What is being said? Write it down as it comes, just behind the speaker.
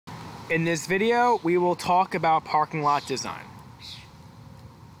In this video, we will talk about parking lot design.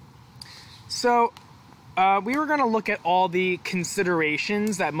 So, we were going to look at all the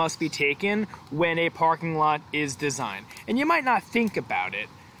considerations that must be taken when a parking lot is designed. And you might not think about it,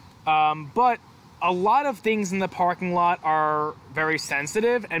 but a lot of things in the parking lot are very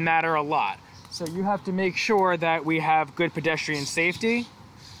sensitive and matter a lot. So you have to make sure that we have good pedestrian safety,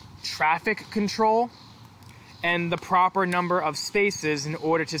 traffic control, and the proper number of spaces in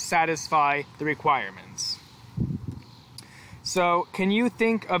order to satisfy the requirements. So, can you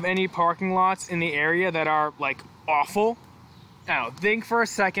think of any parking lots in the area that are, like, awful? Now, think for a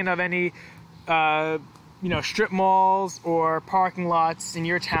second of any, strip malls or parking lots in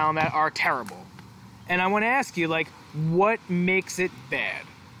your town that are terrible. And I want to ask you, like, what makes it bad?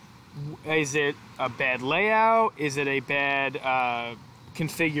 Is it a bad layout? Is it a bad,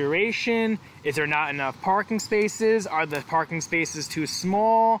 configuration? Is there not enough parking spaces? Are the parking spaces too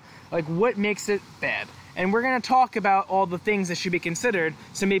small? Like, what makes it bad? And we're going to talk about all the things that should be considered,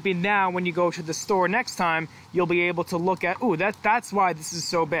 so maybe now when you go to the store next time, you'll be able to look at, ooh, that's why this is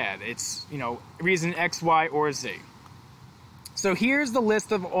so bad. It's, reason X, Y, or Z. So here's the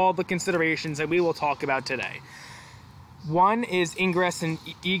list of all the considerations that we will talk about today. One is ingress and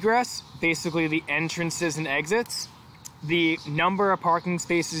egress, basically the entrances and exits. The number of parking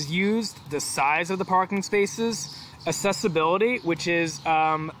spaces used, the size of the parking spaces, accessibility, which is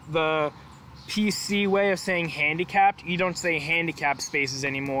the PC way of saying handicapped. You don't say handicapped spaces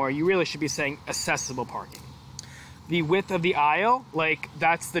anymore. You really should be saying accessible parking. The width of the aisle, like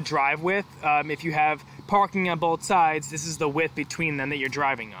that's the drive width. If you have parking on both sides, this is the width between them that you're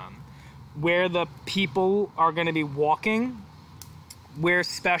driving on. Where the people are going to be walking, where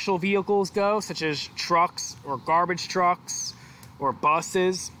special vehicles go, such as trucks or garbage trucks or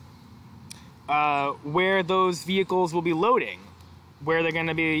buses, where those vehicles will be loading, where they're going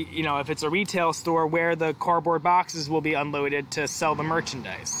to be, if it's a retail store, where the cardboard boxes will be unloaded to sell the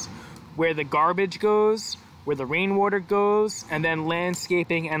merchandise, where the garbage goes, where the rainwater goes, and then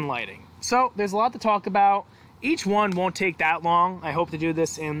landscaping and lighting. So there's a lot to talk about. Each one won't take that long. I hope to do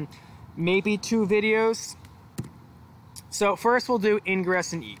this in maybe 2 videos. So first we'll do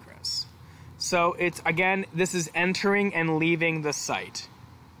ingress and egress. So this is entering and leaving the site.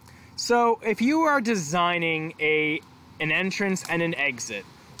 So if you are designing an entrance and an exit,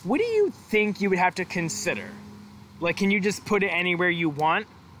 what do you think you would have to consider? Like, can you just put it anywhere you want?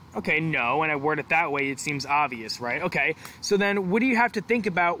 Okay, no, when I word it that way, it seems obvious, right? Okay, so then what do you have to think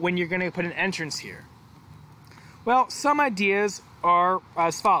about when you're gonna put an entrance here? Well, some ideas are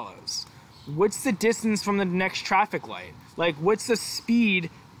as follows. What's the distance from the next traffic light? Like, what's the speed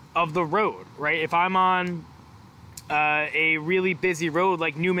of the road, right? If I'm on a really busy road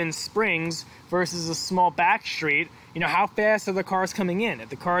like Newman Springs versus a small back street, how fast are the cars coming in? If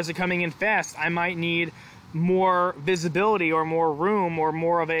the cars are coming in fast, I might need more visibility or more room or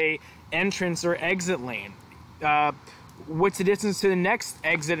more of a entrance or exit lane. What's the distance to the next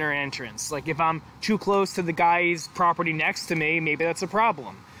exit or entrance? Like, if I'm too close to the guy's property next to me, maybe that's a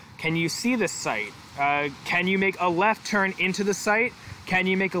problem. Can you see the site? Can you make a left turn into the site? Can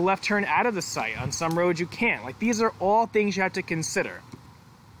you make a left turn out of the site? On some roads you can't. Like, these are all things you have to consider.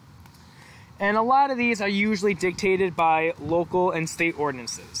 And a lot of these are usually dictated by local and state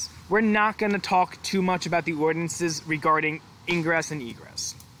ordinances. We're not going to talk too much about the ordinances regarding ingress and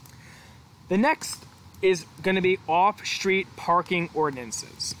egress. The next is going to be off-street parking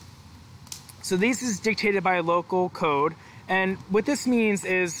ordinances. So this is dictated by a local code. And what this means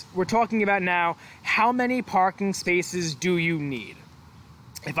is we're talking about now, how many parking spaces do you need?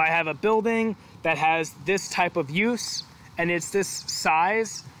 If I have a building that has this type of use and it's this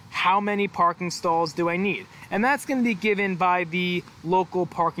size, how many parking stalls do I need? And that's going to be given by the local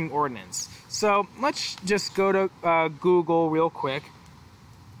parking ordinance. So let's just go to Google real quick.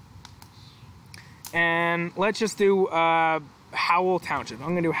 And let's just do Howell Township.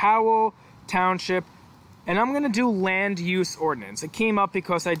 I'm going to do Howell Township. And I'm going to do land use ordinance. It came up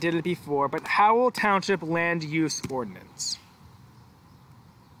because I did it before, but Howell Township land use ordinance.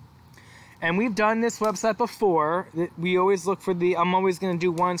 And we've done this website before. We always look for I'm always going to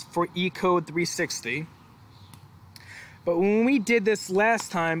do ones for E-Code 360. But when we did this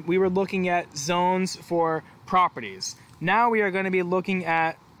last time, we were looking at zones for properties. Now we are going to be looking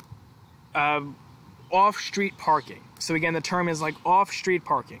at off-street parking. So again, the term is like off-street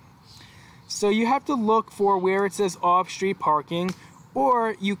parking. So you have to look for where it says off-street parking,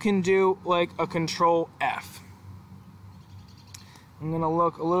 or you can do like a Control F. I'm going to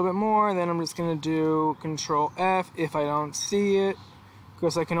look a little bit more, then I'm just going to do Control F if I don't see it,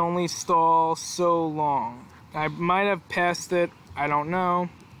 because I can only stall so long. I might have passed it, I don't know.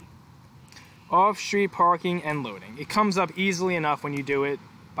 Off-street parking and loading. It comes up easily enough when you do it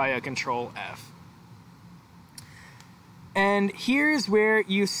by a Control F. And here's where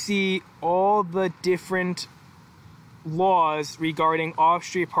you see all the different laws regarding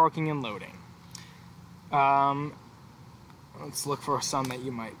off-street parking and loading. Let's look for some that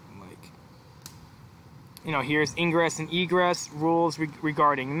you might like. You know, here's ingress and egress rules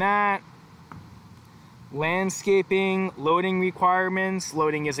regarding that. Landscaping, loading requirements.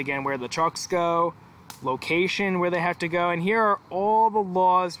 Loading is again where the trucks go. Location, where they have to go. And here are all the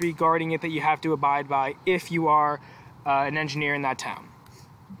laws regarding it that you have to abide by if you are an engineer in that town.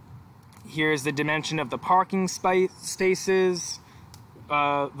 Here's the dimension of the parking spaces,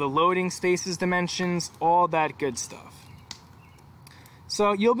 the loading spaces dimensions, all that good stuff.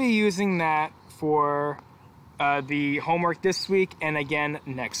 So you'll be using that for the homework this week and again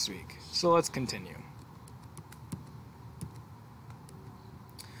next week. So let's continue.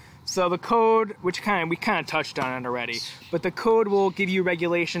 So the code, which we kind of touched on it already, but the code will give you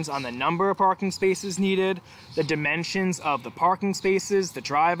regulations on the number of parking spaces needed, the dimensions of the parking spaces, the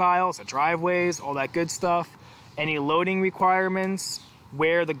drive aisles, the driveways, all that good stuff, any loading requirements,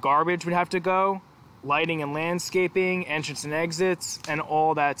 where the garbage would have to go, lighting and landscaping, entrance and exits, and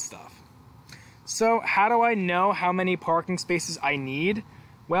all that stuff. So how do I know how many parking spaces I need?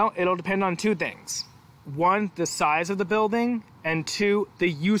 Well, it'll depend on two things. One, the size of the building, and two, the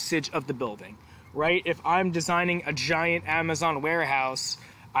usage of the building, right? If I'm designing a giant Amazon warehouse,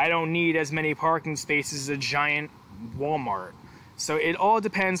 I don't need as many parking spaces as a giant Walmart. So it all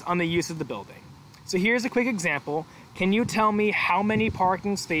depends on the use of the building. So here's a quick example. Can you tell me how many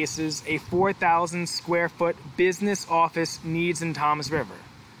parking spaces a 4,000 square foot business office needs in Toms River?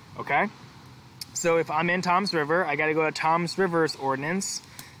 Okay? So if I'm in Toms River, I gotta go to Toms River's ordinance.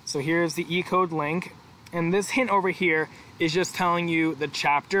 So here's the E-code link. And this hint over here is just telling you the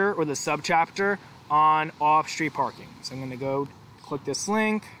chapter or the subchapter on off-street parking. So I'm going to go click this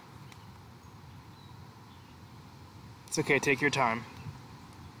link. It's okay, take your time.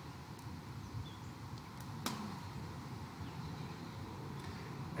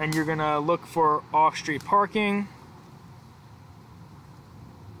 And you're going to look for off-street parking.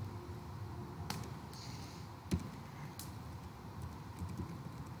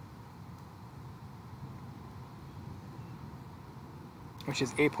 Which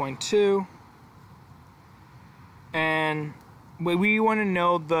is 8.2, and we want to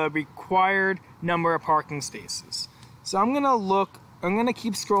know the required number of parking spaces. So I'm going to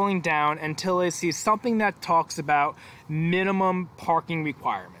keep scrolling down until I see something that talks about minimum parking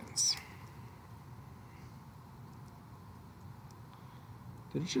requirements.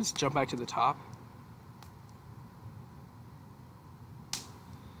 Did it just jump back to the top?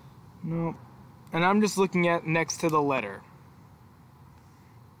 No. And I'm just looking at next to the letter.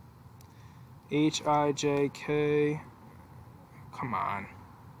 H-I-J-K, come on.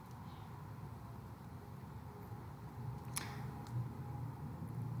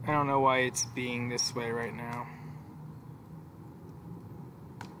 I don't know why it's being this way right now.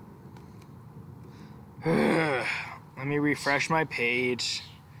 Let me refresh my page.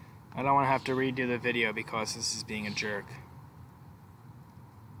 I don't want to have to redo the video because this is being a jerk.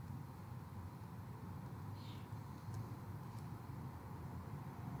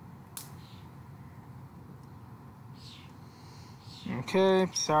 Okay,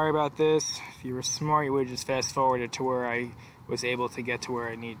 sorry about this. If you were smart, you would have just fast forwarded to where I was able to get to where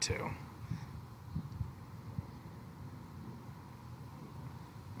I need to.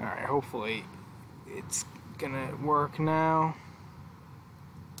 Alright, hopefully it's gonna work now.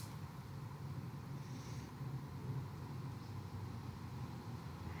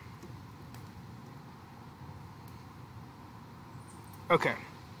 Okay,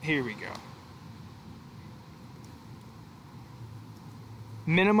 here we go.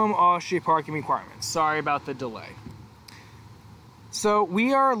 Minimum off-street parking requirements. Sorry about the delay. So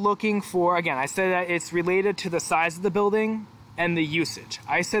we are looking for, again, I said that it's related to the size of the building and the usage.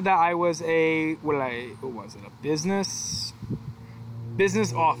 I said that I was what was it, a business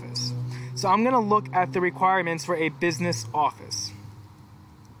office. So I'm gonna look at the requirements for a business office.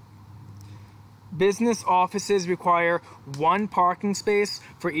 Business offices require 1 parking space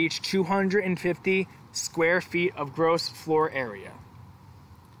for each 250 square feet of gross floor area.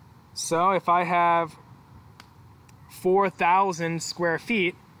 So if I have 4,000 square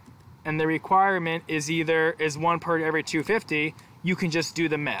feet and the requirement is 1 per every 250, you can just do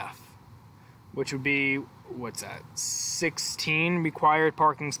the math, which would be, what's that, 16 required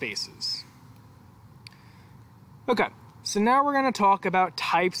parking spaces. Okay, so now we're going to talk about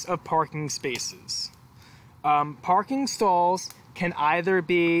types of parking spaces. Parking stalls can either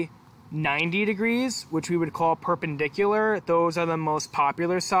be 90 degrees, which we would call perpendicular. Those are the most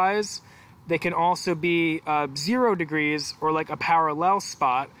popular size. They can also be 0 degrees, or like a parallel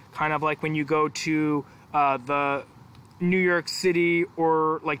spot, kind of like when you go to the New York City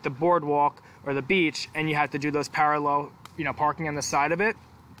or like the boardwalk or the beach, and you have to do those parallel, parking on the side of it.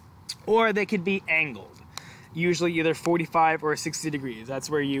 Or they could be angled, usually either 45 or 60 degrees. That's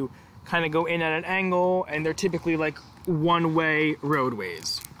where you kind of go in at an angle, and they're typically like one-way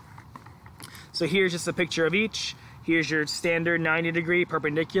roadways. So here's just a picture of each. Here's your standard 90-degree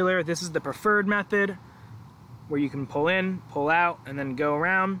perpendicular. This is the preferred method, where you can pull in, pull out, and then go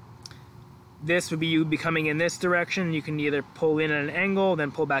around. This would be you be coming in this direction. You can either pull in at an angle,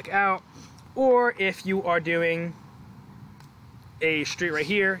 then pull back out, or if you are doing a street right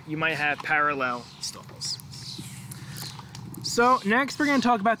here, you might have parallel stalls. So next we're going to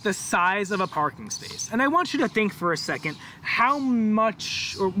talk about the size of a parking space. And I want you to think for a second, how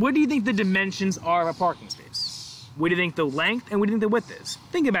much, or what do you think the dimensions are of a parking space? What do you think the length and what do you think the width is?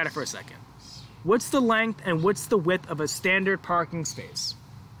 Think about it for a second. What's the length and what's the width of a standard parking space?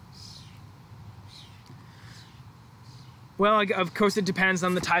 Well, of course it depends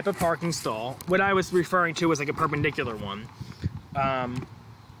on the type of parking stall. What I was referring to was like a perpendicular one.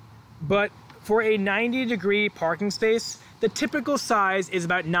 But for a 90-degree parking space, the typical size is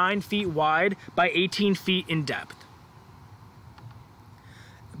about 9 feet wide by 18 feet in depth.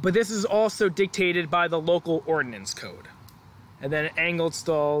 But this is also dictated by the local ordinance code. And then angled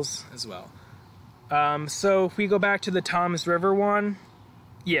stalls as well. So if we go back to the Toms River one,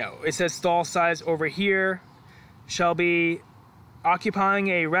 yeah, it says stall size over here shall be occupying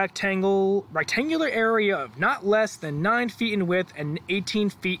a rectangular area of not less than 9 feet in width and 18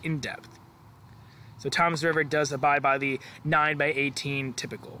 feet in depth. So Toms River does abide by the 9 by 18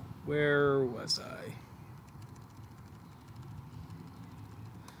 typical. Where was I?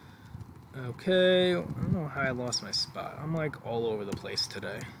 Okay, I don't know how I lost my spot. I'm like all over the place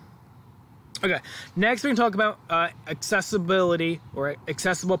today. Okay, next we're going to talk about accessibility or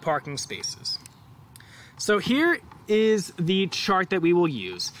accessible parking spaces. So here is the chart that we will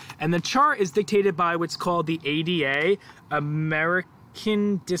use. And the chart is dictated by what's called the ADA,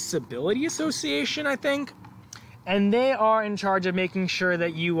 American Disability Association, I think. And they are in charge of making sure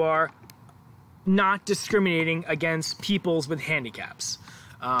that you are not discriminating against peoples with handicaps.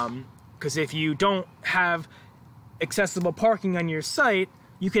 Because if you don't have accessible parking on your site,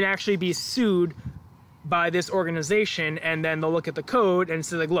 you can actually be sued by this organization, and then they'll look at the code and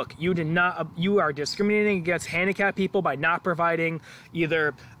say, like, look, you are discriminating against handicapped people by not providing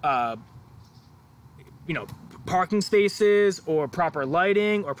either, parking spaces or proper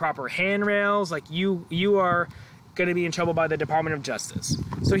lighting or proper handrails. Like, you are going to be in trouble by the Department of Justice.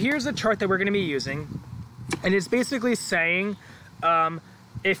 So here's the chart that we're going to be using, and it's basically saying,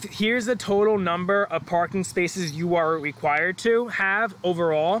 if here's the total number of parking spaces you are required to have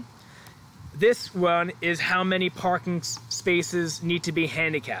overall, this one is how many parking spaces need to be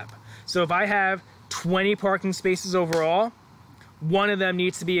handicapped. So if I have 20 parking spaces overall, one of them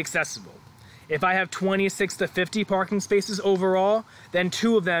needs to be accessible. If I have 26 to 50 parking spaces overall, then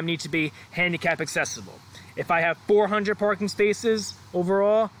 2 of them need to be handicap accessible. If I have 400 parking spaces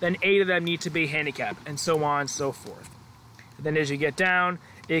overall, then 8 of them need to be handicapped, and so on and so forth. And then as you get down,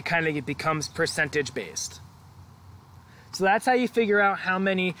 it kind of becomes percentage based. So that's how you figure out how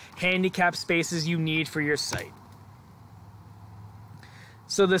many handicap spaces you need for your site.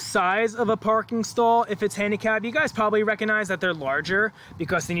 So the size of a parking stall, if it's handicapped, you guys probably recognize that they're larger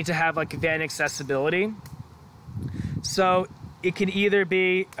because they need to have like van accessibility. So it could either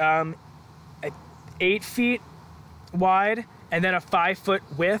be 8 feet wide and then a 5 foot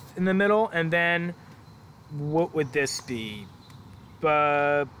width in the middle, and then what would this be? 8,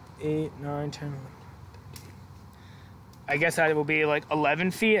 9, 10, 11, 13. I guess that will be like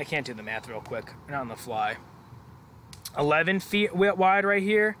 11 feet. I can't do the math real quick. Not on the fly. 11 feet wide right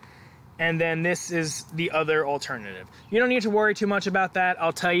here. And then this is the other alternative. You don't need to worry too much about that.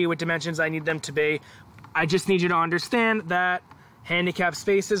 I'll tell you what dimensions I need them to be. I just need you to understand that handicap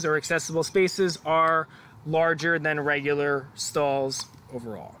spaces or accessible spaces are larger than regular stalls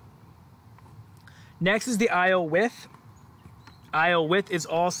overall. Next is the aisle width. Aisle width is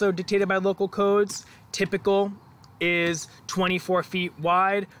also dictated by local codes. Typical is 24 feet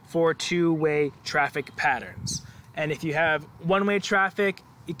wide for two-way traffic patterns. And if you have one-way traffic,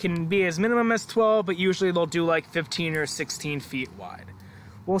 it can be as minimum as 12, but usually they'll do like 15 or 16 feet wide.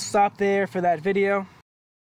 We'll stop there for that video.